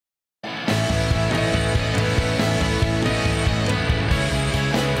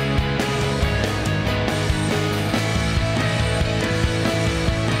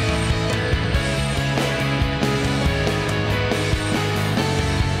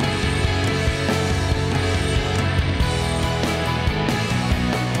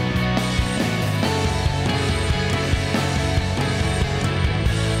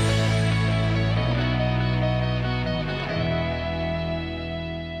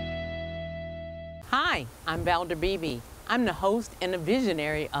Hi, I'm Valder Beebe. I'm the host and the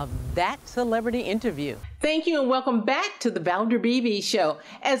visionary of That Celebrity Interview. Thank you and welcome back to the Valder Beebe Show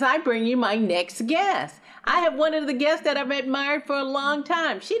as I bring you my next guest. I have one of the guests that I've admired for a long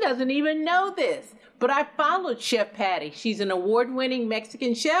time. She doesn't even know this, but I followed Chef Pati. She's an award-winning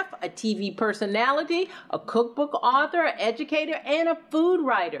Mexican chef, a TV personality, a cookbook author, an educator, and a food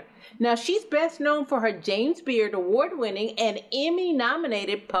writer. Now, she's best known for her James Beard award-winning and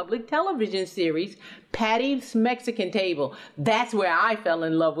Emmy-nominated public television series, Pati's Mexican Table. That's where I fell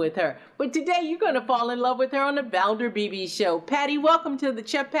in love with her. But today, you're going to fall in love with her on the Valder Beebe Show. Pati, welcome to the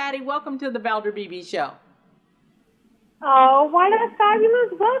Chef Pati. Welcome to the Valder Beebe Show. Oh, what a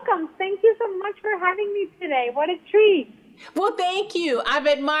fabulous welcome. Thank you so much for having me today. What a treat. Well, thank you. I've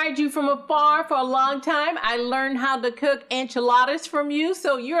admired you from afar for a long time. I learned how to cook enchiladas from you,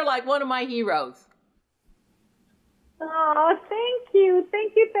 so you're like one of my heroes. Oh, thank you.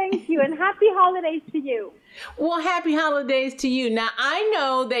 Thank you. Thank you. And happy holidays to you. Well, happy holidays to you. Now, I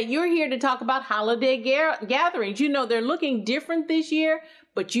know that you're here to talk about holiday gatherings. You know, they're looking different this year,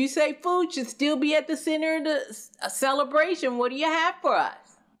 but you say food should still be at the center of the celebration. What do you have for us?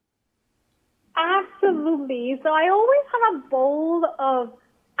 Absolutely. So I always have a bowl of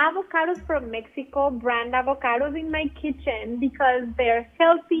avocados from Mexico, brand avocados in my kitchen because they're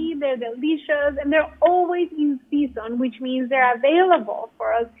healthy, they're delicious, and they're always in season, which means they're available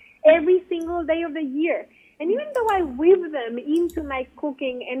for us every single day of the year. And even though I weave them into my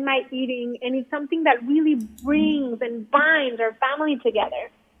cooking and my eating, and it's something that really brings and binds our family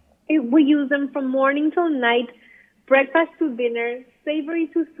together, we use them from morning till night, breakfast to dinner, savory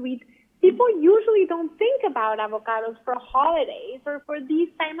to sweet. People usually don't think about avocados for holidays or for this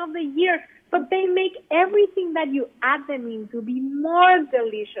time of the year, but they make everything that you add them into be more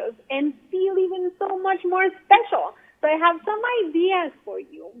delicious and feel even so much more special. So I have some ideas for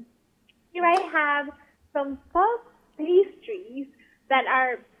you. Here I have some puff pastries that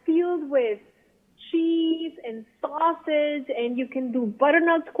are filled with cheese and sausage, and you can do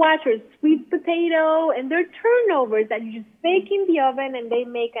butternut squash or sweet potato, and they're turnovers that you just bake in the oven and they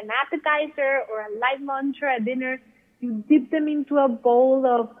make an appetizer or a light lunch or a dinner. You dip them into a bowl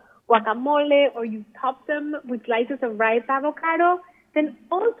of guacamole or you top them with slices of ripe avocado. Then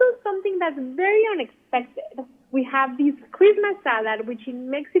also something that's very unexpected. We have this Christmas salad, which in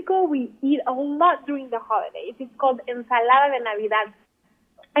Mexico we eat a lot during the holidays. It's called ensalada de Navidad,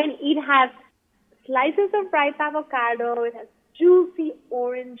 and it has slices of ripe avocado, it has juicy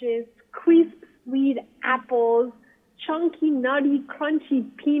oranges, crisp sweet apples, chunky, nutty, crunchy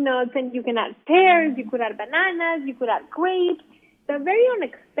peanuts, and you can add pears, you could add bananas, you could add grapes. They're very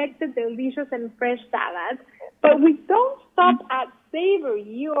unexpected, delicious, and fresh salads. But we don't stop at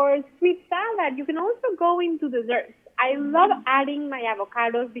savory or sweet salad. You can also go into desserts. I love adding my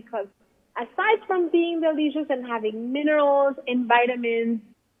avocados because aside from being delicious and having minerals and vitamins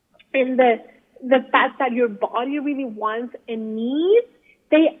and the fats that your body really wants and needs,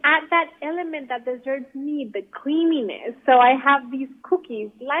 they add that element that desserts need, the creaminess. So I have these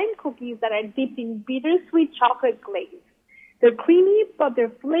cookies, lime cookies that are dipped in bittersweet chocolate glaze. They're creamy, but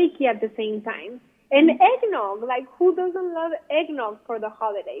they're flaky at the same time. And eggnog, like who doesn't love eggnog for the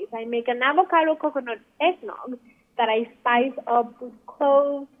holidays? I make an avocado coconut eggnog that I spice up with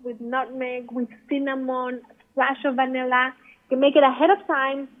cloves, with nutmeg, with cinnamon, a splash of vanilla. You make it ahead of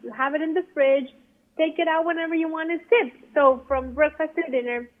time, you have it in the fridge, take it out whenever you want to sip. So from breakfast to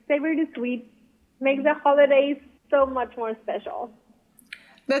dinner, savory to sweet, makes the holidays so much more special.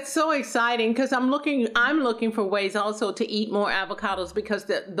 That's so exciting because I'm looking for ways also to eat more avocados because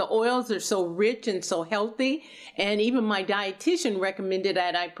the oils are so rich and so healthy. And even my dietitian recommended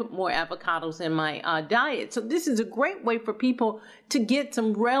that I put more avocados in my diet. So this is a great way for people to get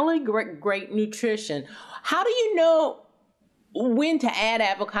some really great nutrition. How do you know when to add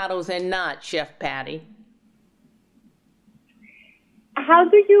avocados and not, Chef Pati? How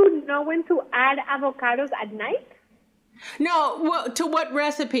do you know when to add avocados at night? No, well, to what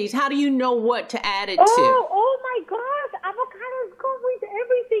recipes? How do you know what to add it to? Oh my gosh, avocados go with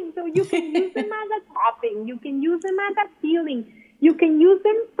everything. So you can use them as a topping. You can use them as a filling. You can use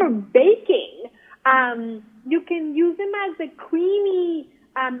them for baking. You can use them as a creamy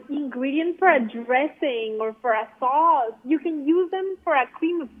ingredient for a dressing or for a sauce. You can use them for a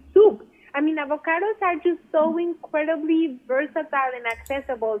cream of soup. I mean, avocados are just so incredibly versatile and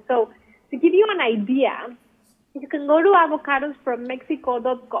accessible. So to give you an idea, you can go to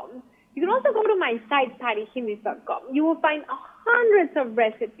avocadosfrommexico.com. You can also go to my site, patihindis.com. You will find hundreds of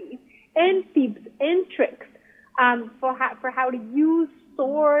recipes and tips and tricks for how to use,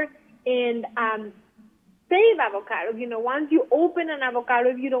 store, and save avocados. You know, once you open an avocado,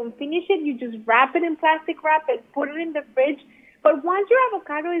 if you don't finish it, you just wrap it in plastic wrap and put it in the fridge. But once your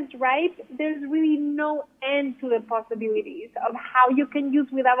avocado is ripe, there's really no end to the possibilities of how you can use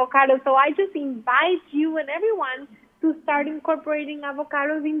with avocados. So I just invite you and everyone to start incorporating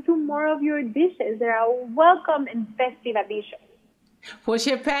avocados into more of your dishes. They're a welcome and festive addition. Well,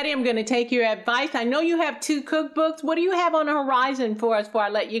 Chef Pati, I'm going to take your advice. I know you have 2 cookbooks. What do you have on the horizon for us before I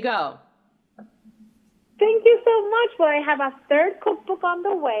let you go? Thank you so much. Well, I have a 3rd cookbook on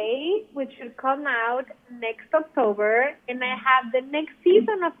the way, which should come out next October. And I have the next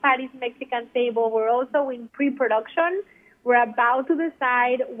season of Pati's Mexican Table. We're also in pre-production. We're about to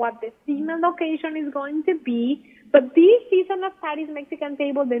decide what the theme and location is going to be. But this season of Pati's Mexican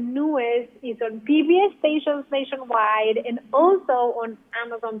Table, the newest, is on PBS stations nationwide and also on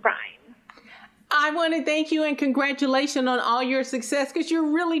Amazon Prime. I want to thank you and congratulations on all your success, because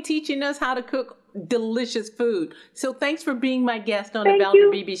you're really teaching us how to cook delicious food. So thanks for being my guest on the Valder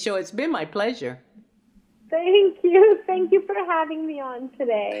Beebe Show. It's been my pleasure. Thank you. Thank you for having me on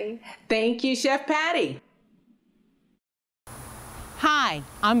today. Thank you, Chef Pati. Hi,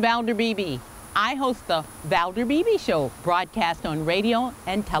 I'm Valder Beebe. I host the Valder Beebe Show, broadcast on radio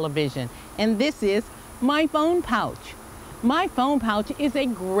and television. And this is my phone pouch. My phone pouch is a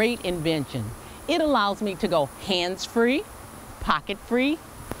great invention. It allows me to go hands-free, pocket-free,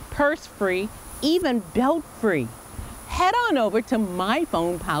 purse-free, even belt-free. Head on over to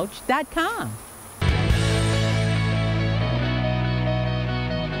myphonepouch.com.